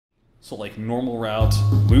So like normal route,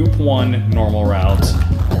 loop 1, normal route,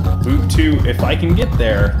 loop 2. If I can get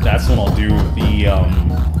there, that's when I'll do the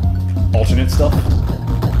alternate stuff.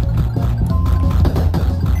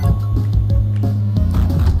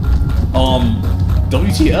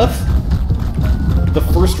 WTF? The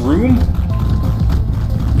first room?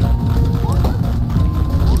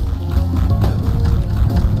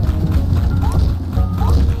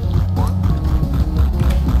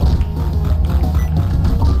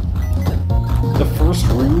 The first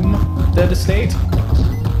room? Dead estate?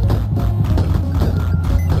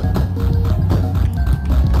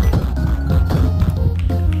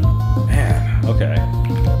 Man, okay.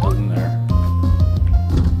 Nothing there.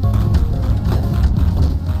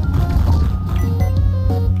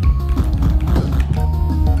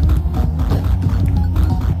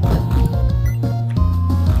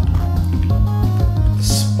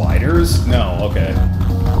 No, okay.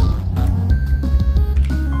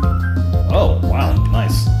 Oh, wow,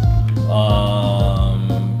 nice.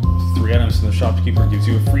 3 items from the shopkeeper gives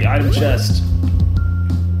you a free item chest.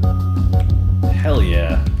 Hell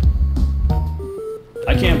yeah.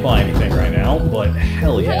 I can't buy anything right now, but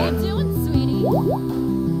hell yeah. How you doing, sweetie?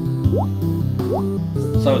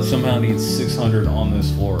 So it somehow needs 600 on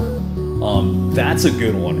this floor. That's a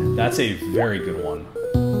good one. That's a very good one.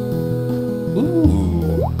 Ooh.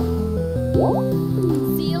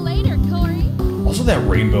 See you later, Corey. Also, that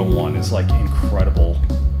rainbow one is like incredible.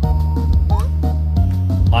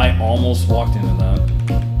 I almost walked into that.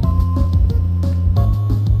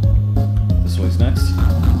 This way's next.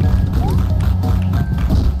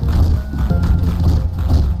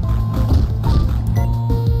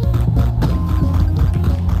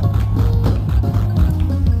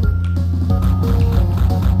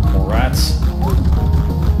 More rats.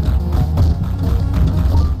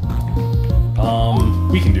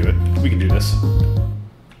 We can do it. We can do this.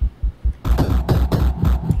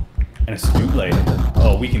 And it's a blade.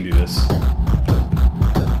 Oh, we can do this.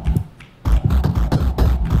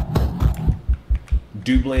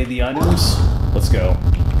 Double the items. Let's go.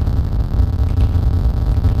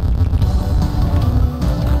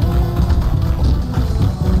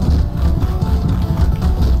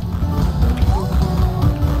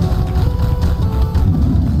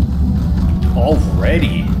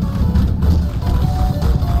 Already?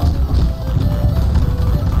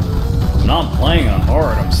 I'm not playing on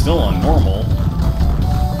hard, I'm still on normal.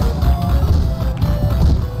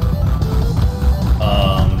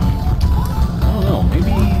 I don't know,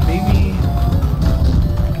 maybe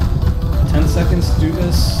 10 seconds to do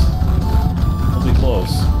this? We'll be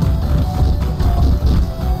close.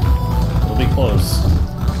 We'll be close.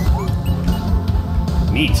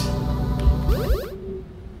 Neat.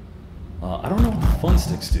 I don't know what the fun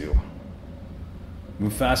sticks do.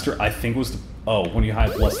 Move faster, I think was the... Oh, when you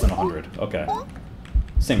have less than 100. Okay.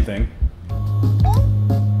 Same thing.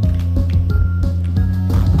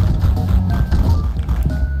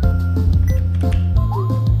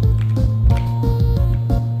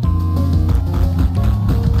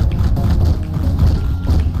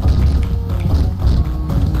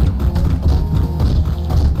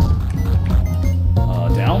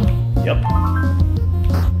 Down? Yep.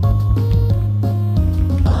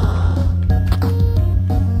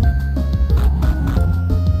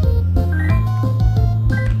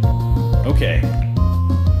 Okay.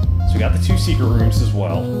 So we got the 2 secret rooms as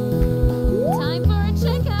well. Time for a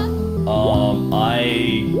checkup. I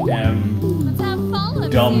am Let's have fun.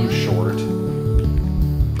 dumb short.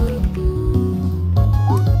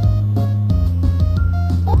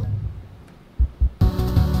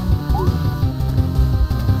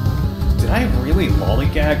 Did I really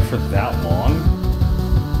lollygag for that long?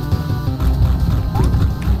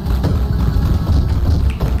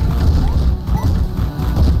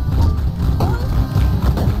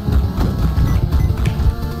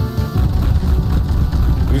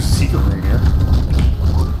 There's a secret room here.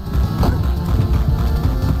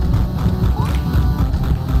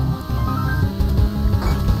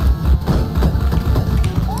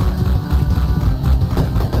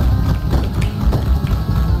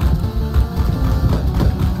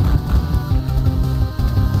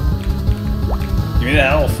 Give me the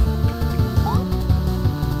health.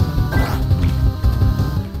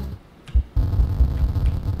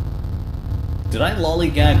 Did I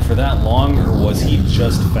lollygag for that long, or was he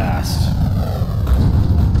just fast?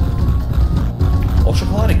 Ultra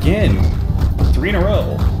Quad again! 3 in a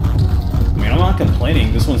row. I mean, I'm not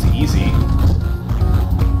complaining, this one's easy.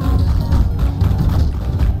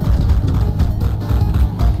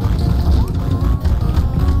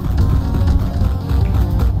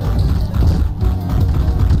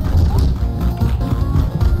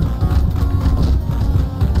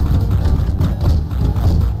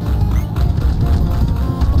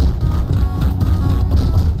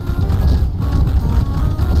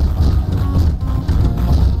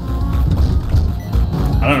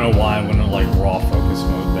 why I went into like raw focus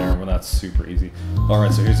mode there, but that's super easy.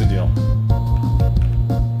 Alright, so here's the deal.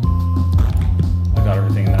 I got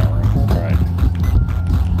everything in that room. Alright.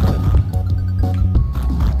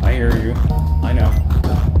 I hear you. I know.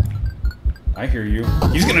 I hear you.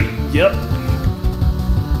 He's gonna... Yep.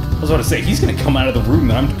 I was about to say, he's gonna come out of the room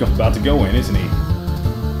that I'm about to go in, isn't he?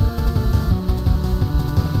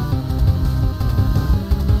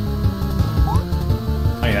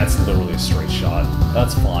 I mean, that's literally a straight shot.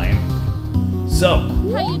 That's fine. So...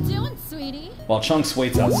 How you doing, sweetie? While Chunks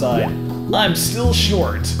waits outside, I'm still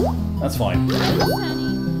short. That's fine. Thanks,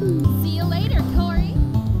 honey. See you later, Corey.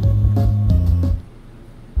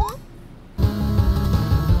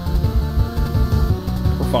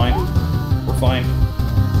 We're fine. We're fine.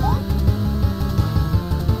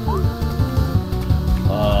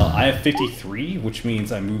 I have 53, which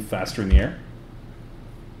means I move faster in the air.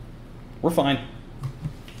 We're fine.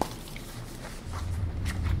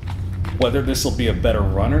 Whether this will be a better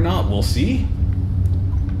run or not, we'll see.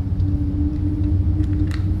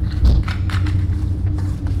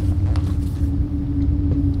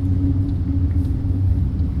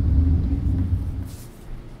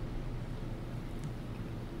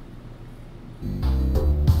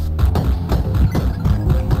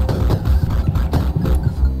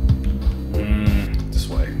 This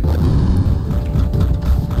way.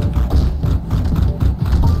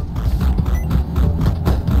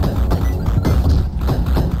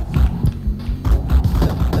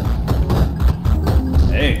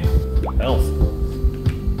 Hey, health.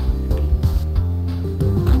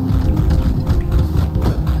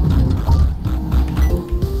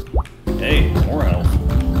 Hey, more health.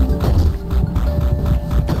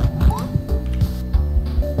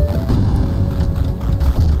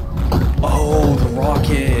 Oh, the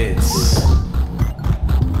rockets.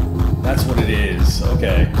 That's what it is.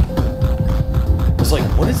 Okay. I was like,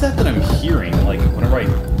 what is that I'm hearing? Like, whenever I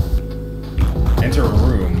enter a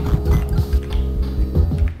room.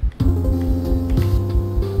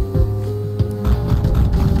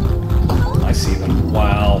 I see them.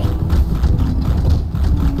 Wow.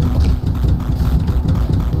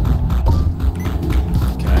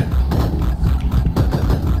 Okay.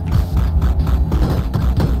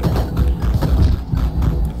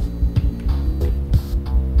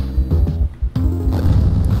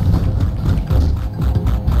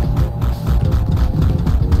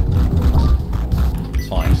 It's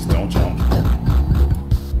fine, just don't jump.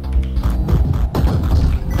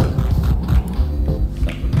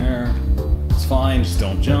 Nothing there. It's fine, just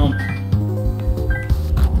don't jump.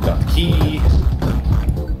 Got the key.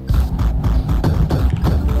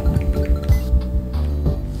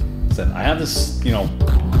 Said I have this, you know,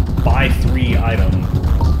 buy 3 item.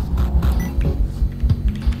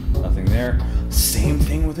 Nothing there. Same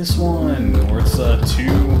thing with this one, where it's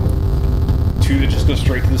two that just go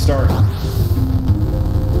straight to the start.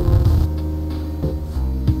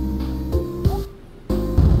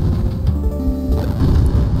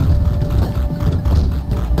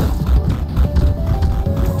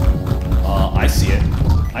 I see it.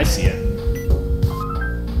 I see it.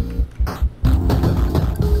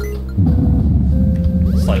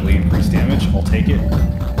 Slightly increased damage. I'll take it.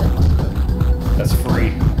 That's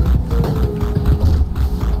free.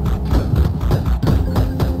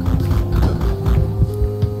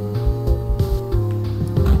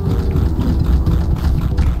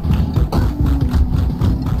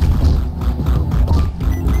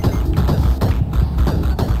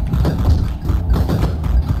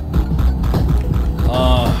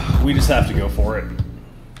 We just have to go for it.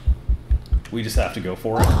 We just have to go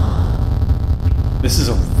for it. This is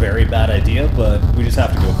a very bad idea, but we just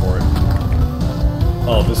have to go for it.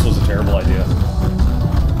 Oh, this was a terrible idea.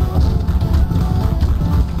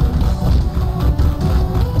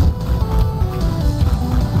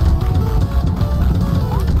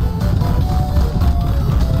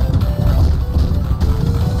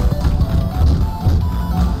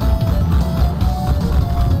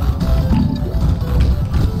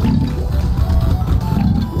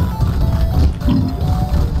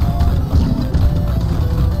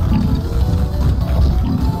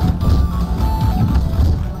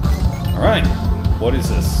 Alright, what is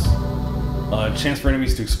this? Chance for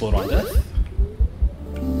enemies to explode on death?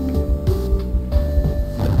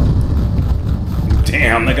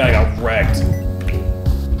 Damn, that guy got wrecked.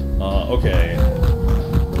 Okay.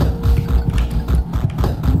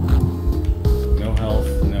 No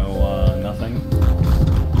health, no, nothing.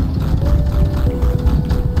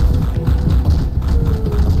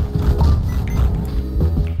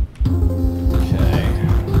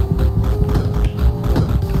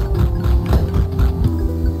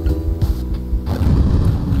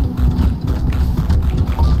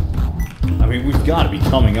 gotta be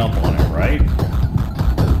coming up on it, right?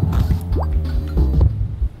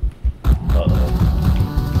 Uh-oh.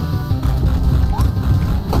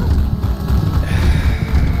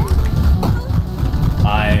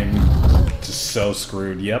 I'm just so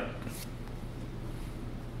screwed. Yep.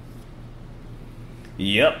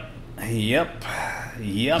 Yep. Yep.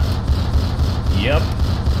 Yep. Yep.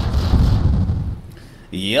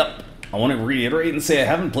 Yep. I want to reiterate and say I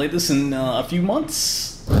haven't played this in a few months.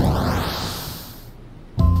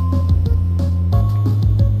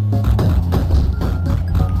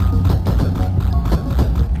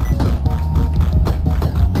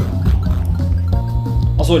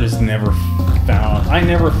 Also, I just never found... I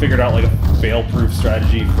never figured out like a fail-proof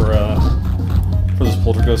strategy for those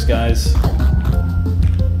poltergeist guys.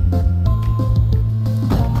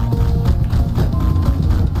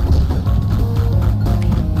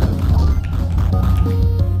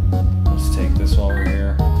 Let's take this while we're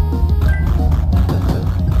here.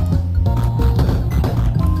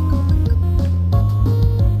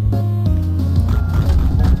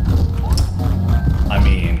 I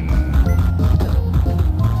mean...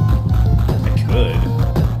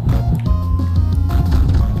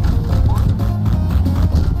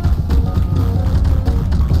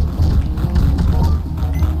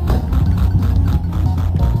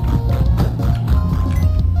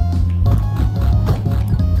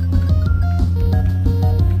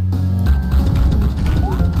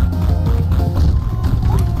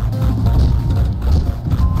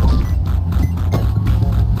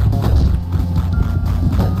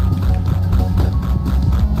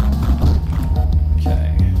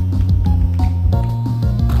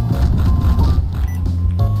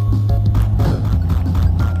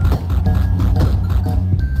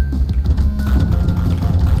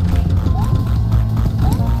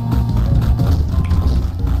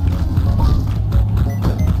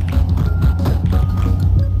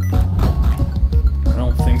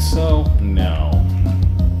 So, no.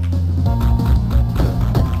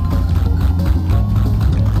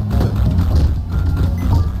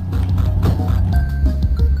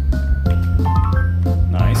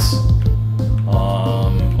 Nice.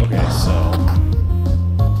 Okay, so...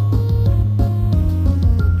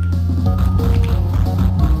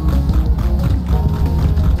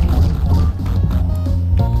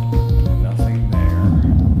 nothing there.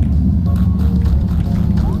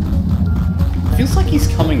 Feels like he's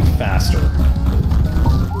coming faster.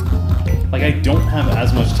 Like I don't have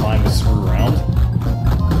as much time to screw around.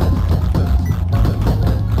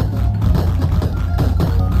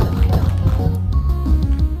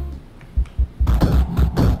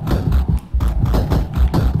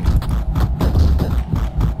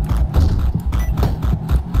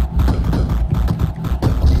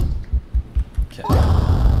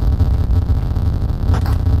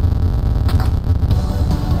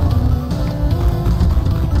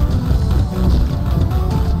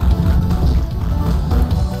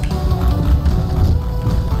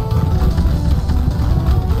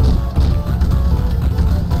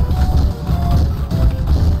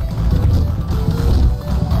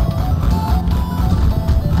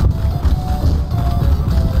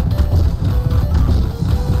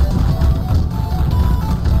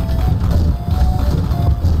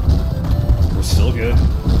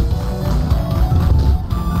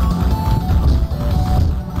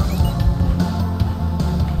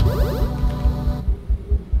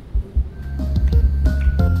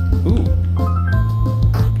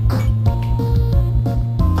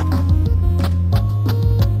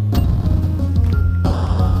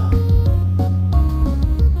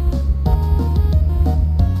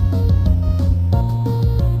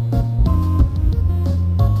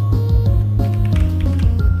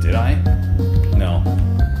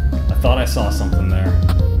 saw something there.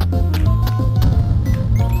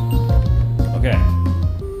 Okay.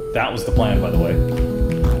 That was the plan, by the way.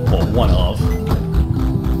 Well, one of.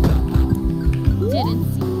 Didn't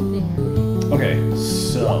see you there. Okay,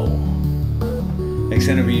 so...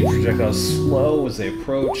 extended range projectiles slow as they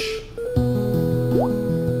approach.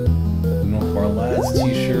 Milk Bar Lads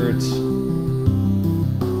t-shirt.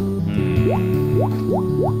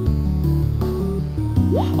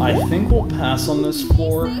 I think we'll pass on this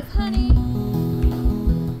floor. Be safe, honey.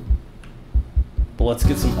 But let's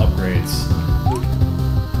get some upgrades.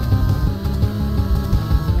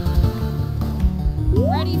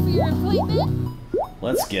 Ready for your appointment?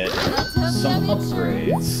 Let's get Let's hope some you have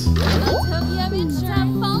insurance. upgrades. Let's hope you have insurance.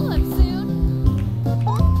 Have follow-up soon.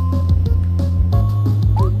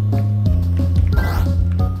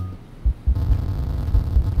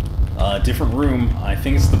 Different room. I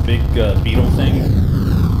think it's the big beetle thing.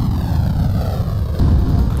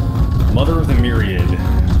 Mother of the Myriad.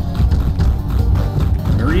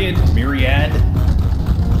 Myriad? Myriad?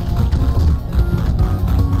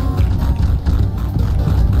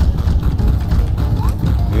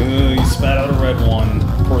 Ooh, you spat out a red one.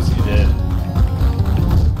 Of course you did.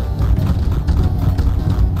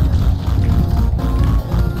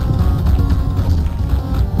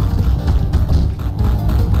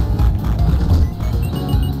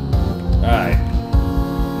 Alright.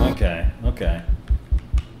 Okay, okay.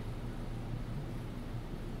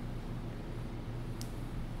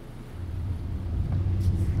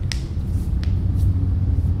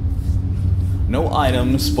 No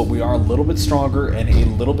items, but we are a little bit stronger and a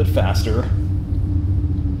little bit faster.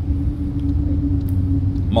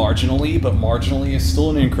 Marginally, but marginally is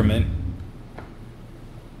still an increment.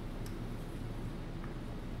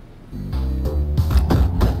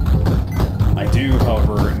 I do,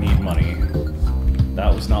 however, need money.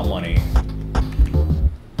 That was not money.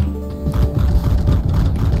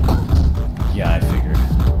 Yeah, I figured.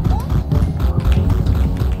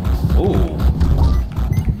 Ooh.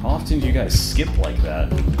 How often do you guys skip like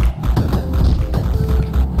that?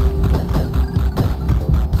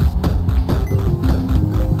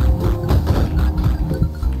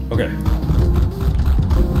 Okay.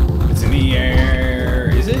 It's in the air.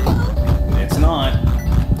 Is it? It's not.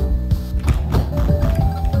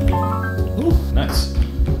 Ooh, nice.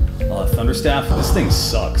 Thunderstaff. This thing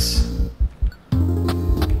sucks.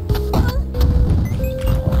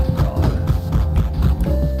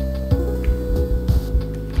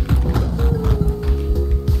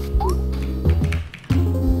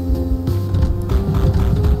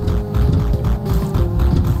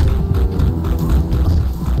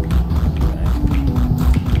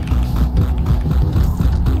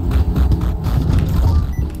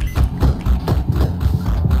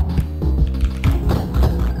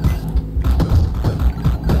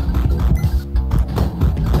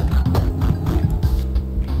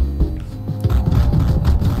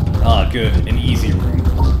 Good, an easy room.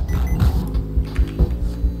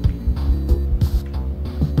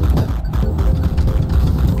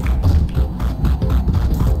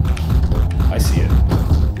 I see it.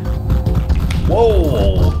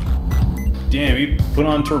 Whoa! Damn, he put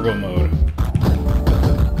on turbo mode.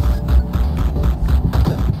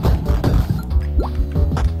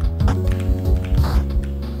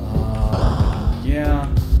 Yeah.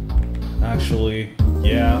 Actually,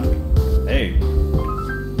 yeah. Hey.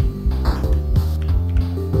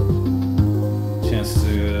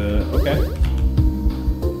 Okay.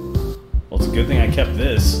 Well, it's a good thing I kept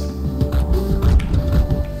this.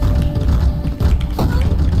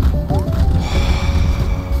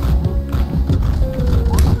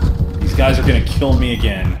 These guys are gonna kill me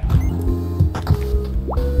again.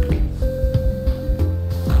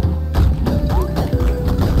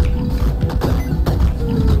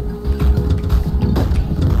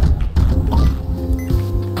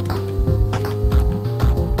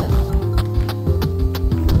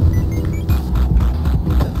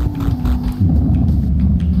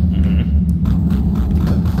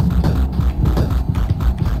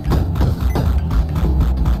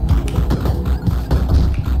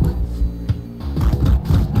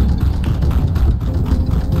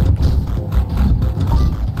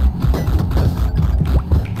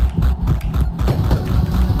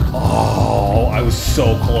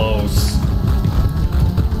 So close.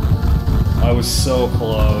 I was so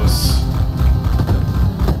close.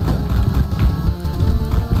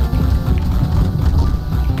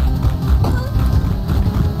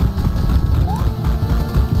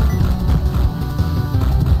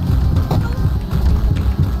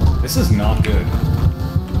 This is not good.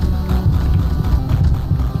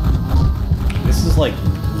 This is like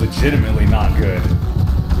legitimately not good.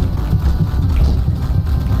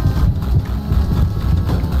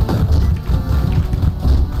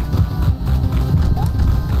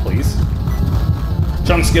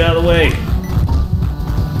 Chunks, get out of the way!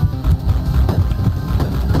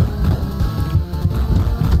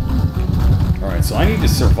 Alright, so I need to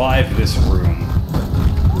survive this room.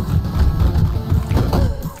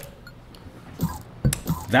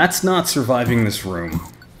 That's not surviving this room.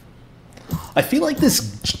 I feel like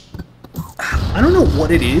this... I don't know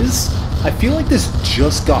what it is. I feel like this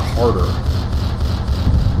just got harder.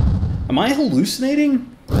 Am I hallucinating?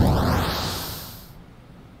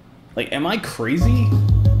 Like, am I crazy?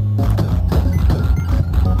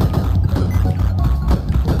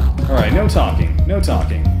 Alright, no talking. No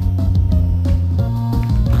talking.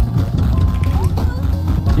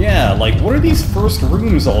 Yeah, like, what are these first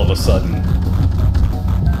rooms all of a sudden?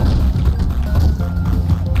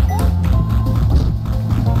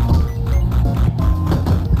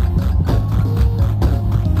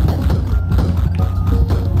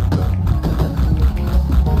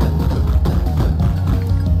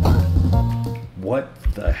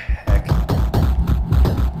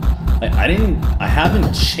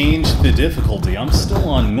 haven't changed the difficulty. I'm still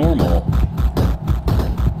on normal.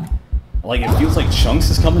 Like, it feels like chunks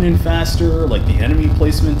is coming in faster, like the enemy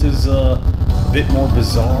placement is a bit more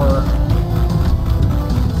bizarre.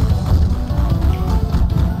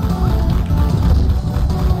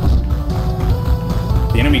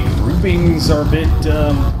 The enemy groupings are a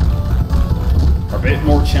bit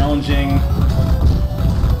more challenging.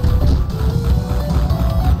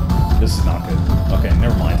 This is not good. Okay,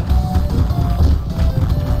 never mind.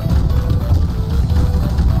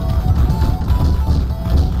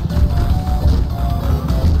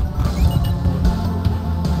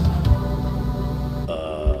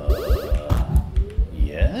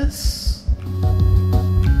 Yes?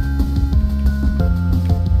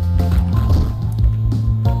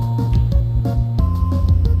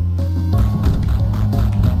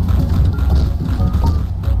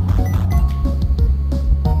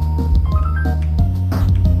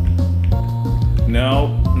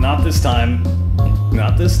 No, not this time.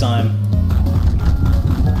 Not this time.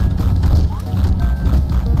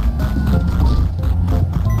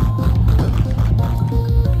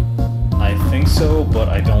 I think so, but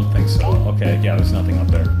I don't think so. Okay, yeah, there's nothing up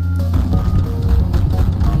there.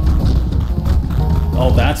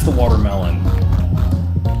 Oh, that's the watermelon.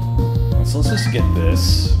 So let's just get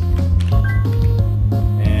this.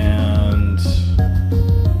 And...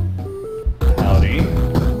 howdy.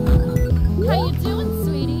 How you doing,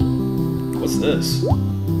 sweetie? What's this?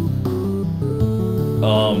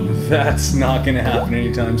 That's not gonna happen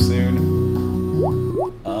anytime soon.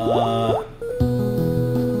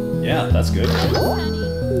 Yeah, that's good. Thanks, honey.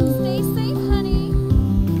 Stay safe, honey.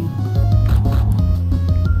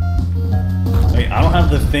 I mean, I don't have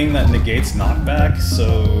the thing that negates knockback,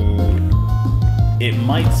 so it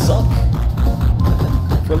might suck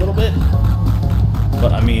for a little bit.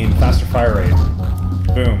 But I mean, faster fire rate.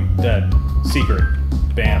 Boom, dead. Secret.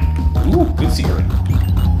 Bam. Ooh, good secret.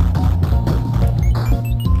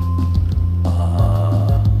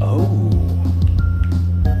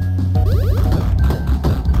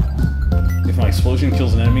 If my explosion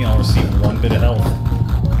kills an enemy, I'll receive 1 bit of health.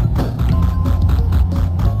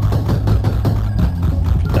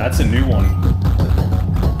 That's a new one.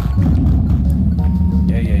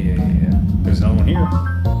 Yeah. There's another one here.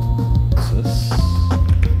 What's this?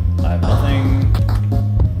 I have nothing.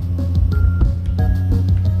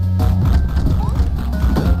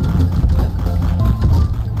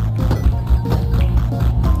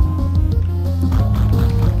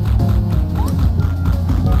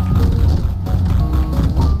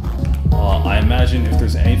 I imagine if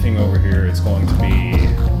there's anything over here, it's going to be...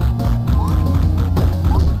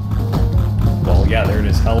 well, yeah, there it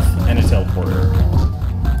is. Health and a teleporter.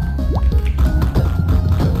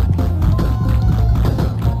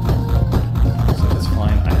 So that's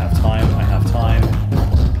fine. I have time. I have time.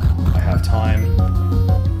 I have time.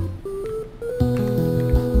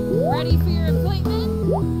 Ready for your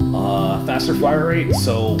appointment? Faster fire rate,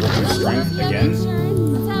 so we'll do strength If you have again. insurance,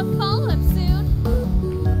 let's have follow-up soon.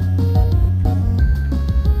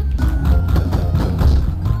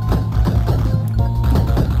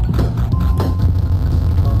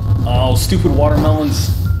 Oh, stupid watermelons.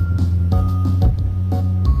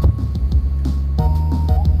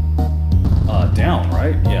 Down,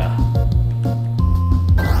 right? Yeah.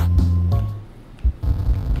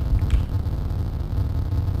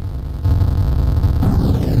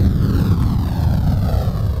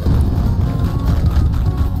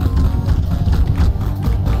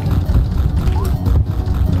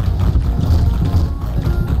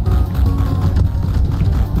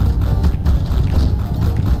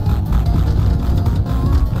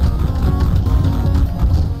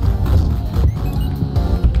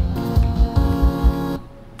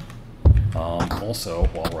 Also,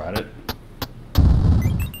 while we're at it,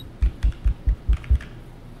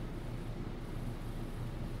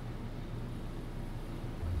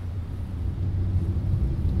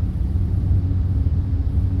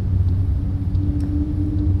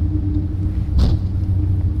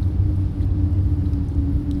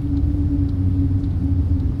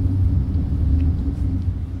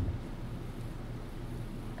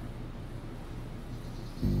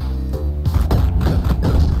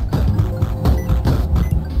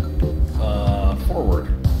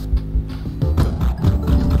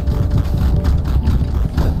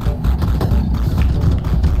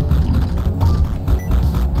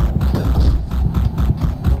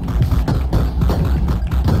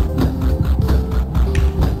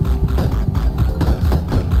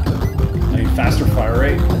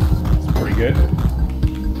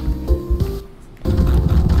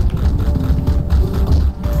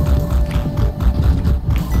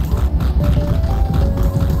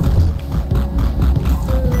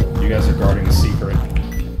 a secret.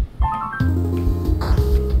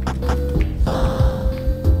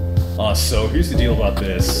 So here's the deal about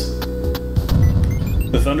this.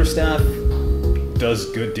 The Thunderstaff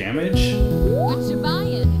does good damage. What you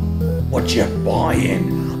buying? What you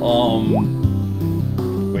buying?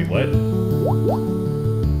 Wait, what?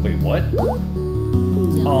 Wait, what?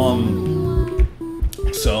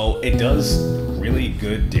 So it does really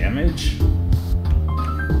good damage.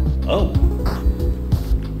 Oh.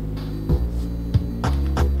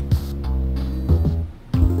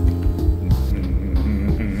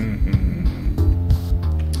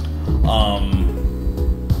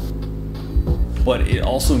 But it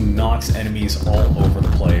also knocks enemies all over the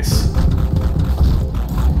place.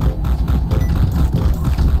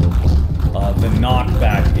 The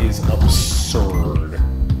knockback is absurd.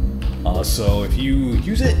 So if you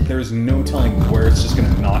use it, there's no telling where it's just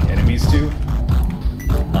going to knock enemies to.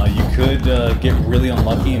 You could get really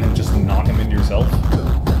unlucky and just knock them into yourself.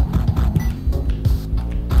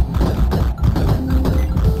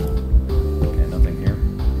 Okay, nothing here.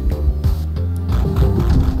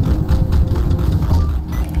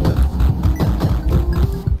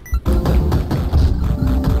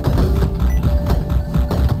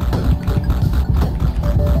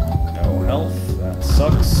 No health, that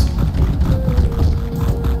sucks.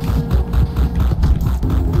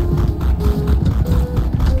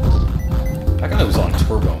 I was on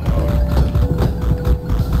turbo mode.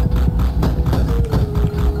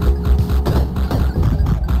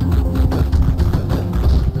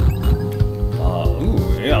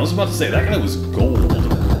 Ooh, yeah, I was about to say, that guy was gold.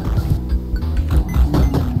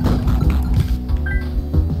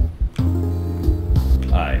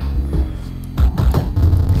 Alright.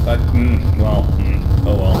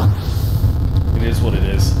 Oh well. It is what it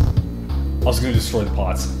is. I was gonna destroy the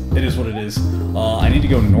pots. It is what it is. I need to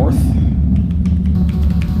go north.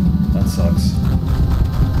 That sucks.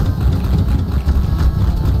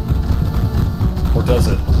 Or does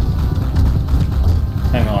it?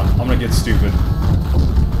 Hang on, I'm gonna get stupid.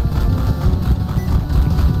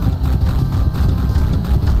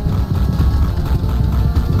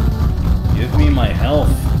 Give me my health.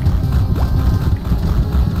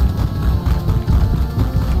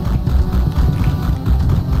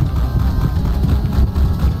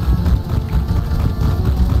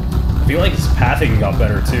 I feel like his pathing got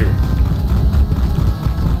better too.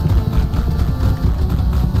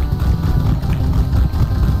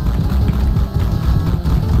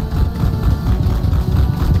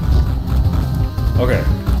 Okay.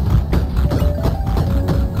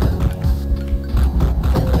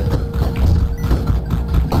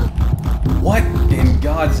 What in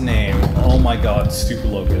God's name? Oh my God, stupid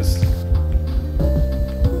locust.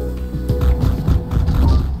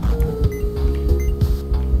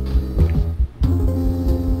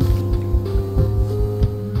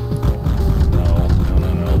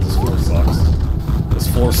 No, this floor sucks. This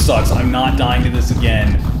floor sucks. I'm not dying to this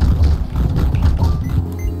again.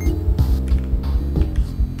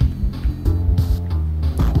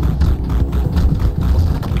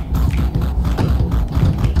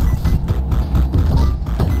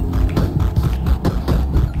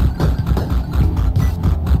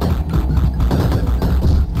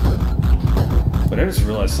 But I just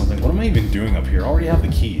realized something. What am I even doing up here? I already have the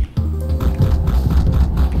key.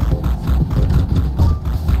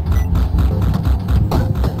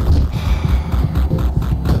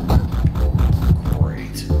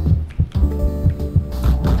 Great.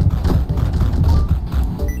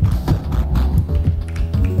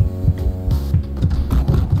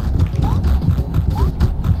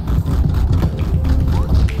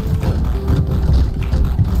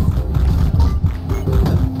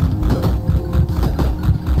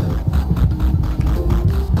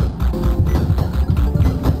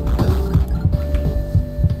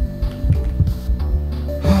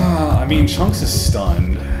 I mean, Chunks is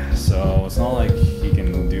stunned, so it's not like he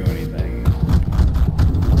can do anything.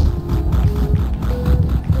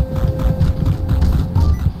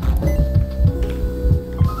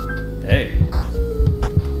 Hey.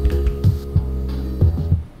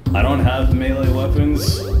 I don't have melee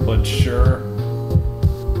weapons, but sure.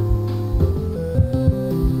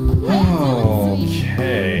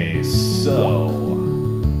 Okay, so...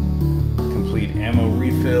 complete ammo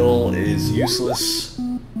refill is useless.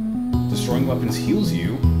 Destroying weapons heals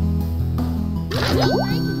you. Don't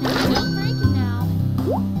break it now.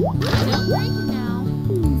 Don't break it now.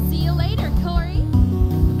 See you later, Corey.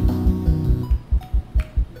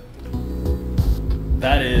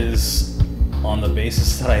 That is on the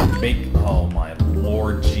basis that I make... oh my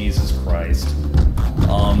Lord Jesus Christ.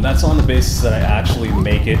 That's on the basis that I actually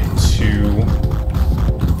make it to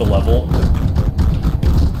the level,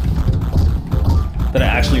 that I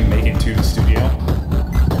actually make it to the studio.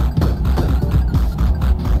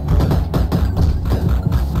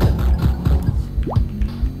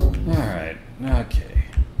 Alright, okay.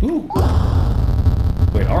 Ooh.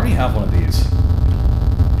 Wait, I already have one of these.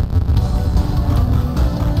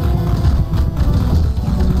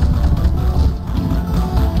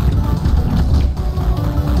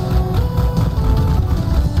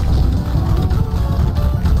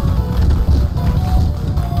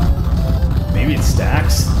 Maybe it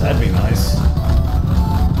stacks? That'd be nice.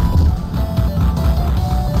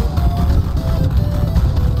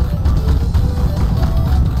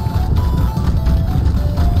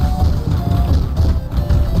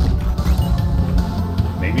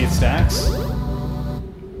 Maybe it stacks?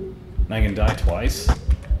 And I can die twice?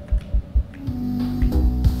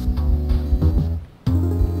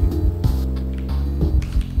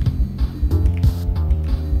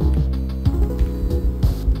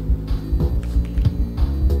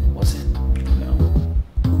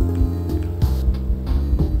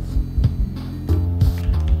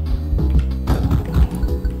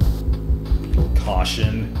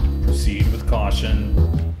 Caution. Proceed with caution.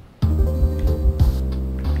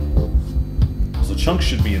 So chunks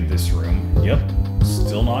should be in this room. Yep.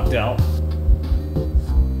 Still knocked out.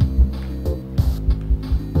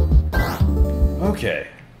 Okay.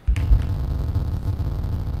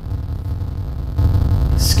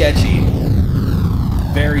 Sketchy.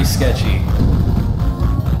 Very sketchy.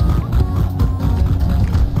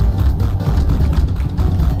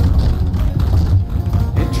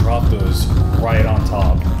 Drop those right on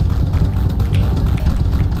top.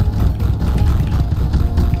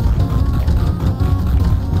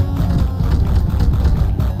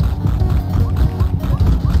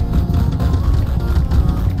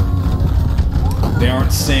 They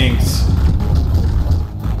aren't synced.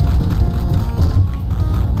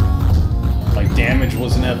 Like, damage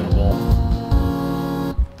was inevitable.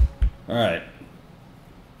 Alright.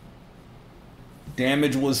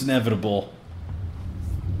 Damage was inevitable.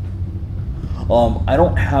 I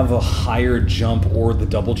don't have a higher jump or the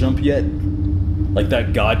double jump yet. Like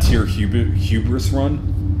that god tier hubris run.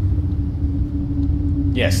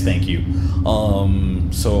 Yes, thank you.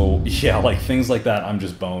 So yeah, like things like that, I'm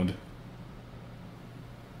just boned.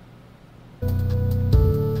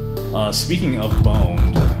 Speaking of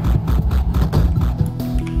boned.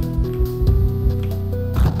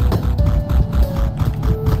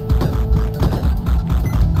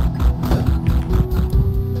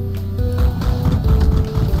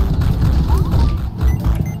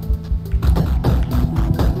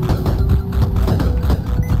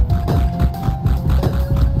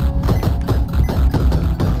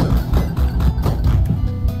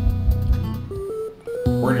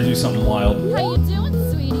 We're gonna do something wild. How you doing,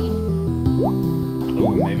 sweetie?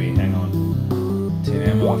 Ooh, maybe. Hang on. 10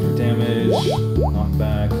 ammo for damage.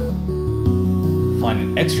 Knockback. Find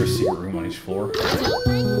an extra secret room on each floor. Don't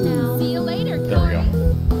break it now. See you later, There we go.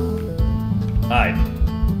 Hide.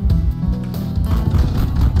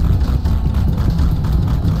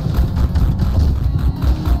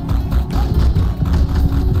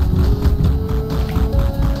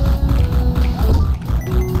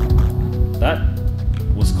 That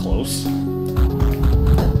was close.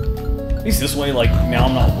 At least this way, like, now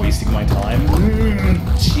I'm not wasting my time.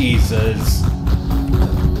 Jesus.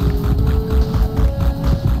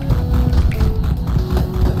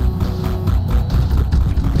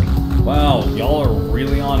 Wow, y'all are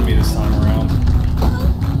really on me this time around.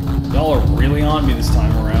 Y'all are really on me this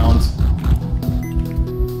time around.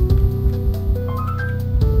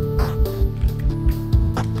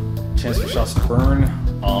 Chance for shots to burn.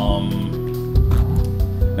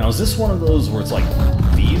 Now is this one of those where it's like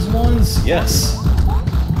these ones? Yes.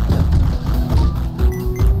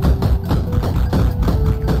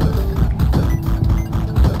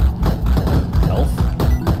 Health?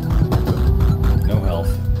 No health.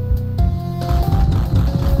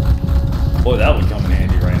 Boy, that would come in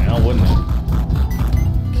handy right now, wouldn't it?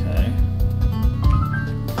 Okay.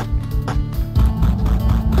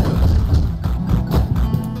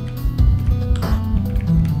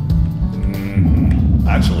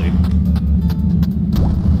 Actually.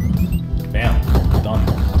 Bam. Done.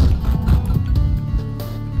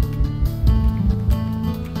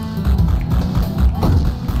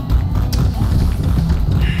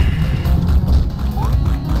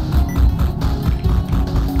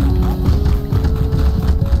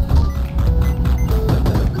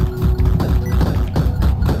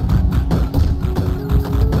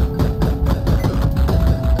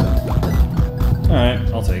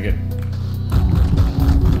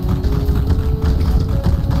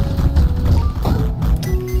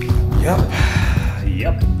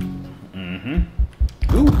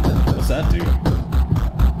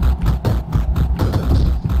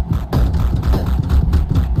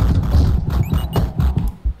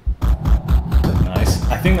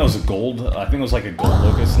 think that was a gold. I think it was like a gold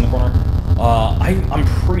locust in the corner. I'm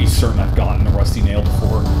pretty certain I've gotten a rusty nail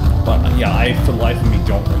before, but yeah, I for the life of me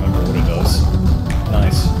don't remember what it does.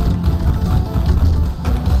 Nice.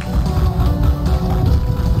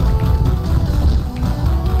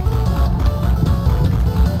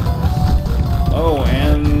 Oh,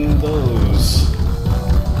 and those.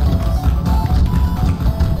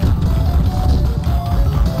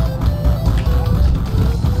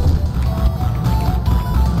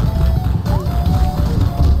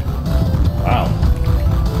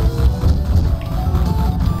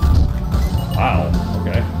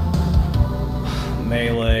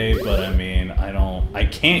 Melee, but I mean, I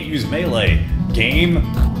can't use melee. Game?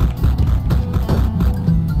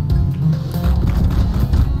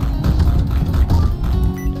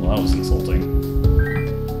 Well, that was insulting.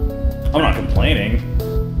 I'm not complaining.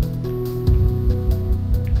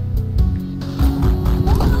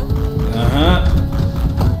 Uh-huh.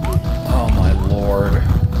 Oh my lord.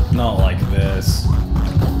 Not like this.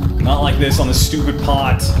 Not like this on the stupid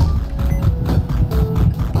pot.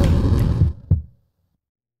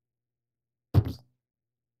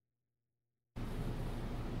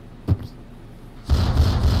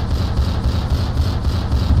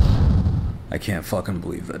 I can't fucking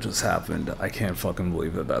believe that just happened. I can't fucking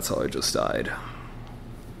believe that that's how I just died.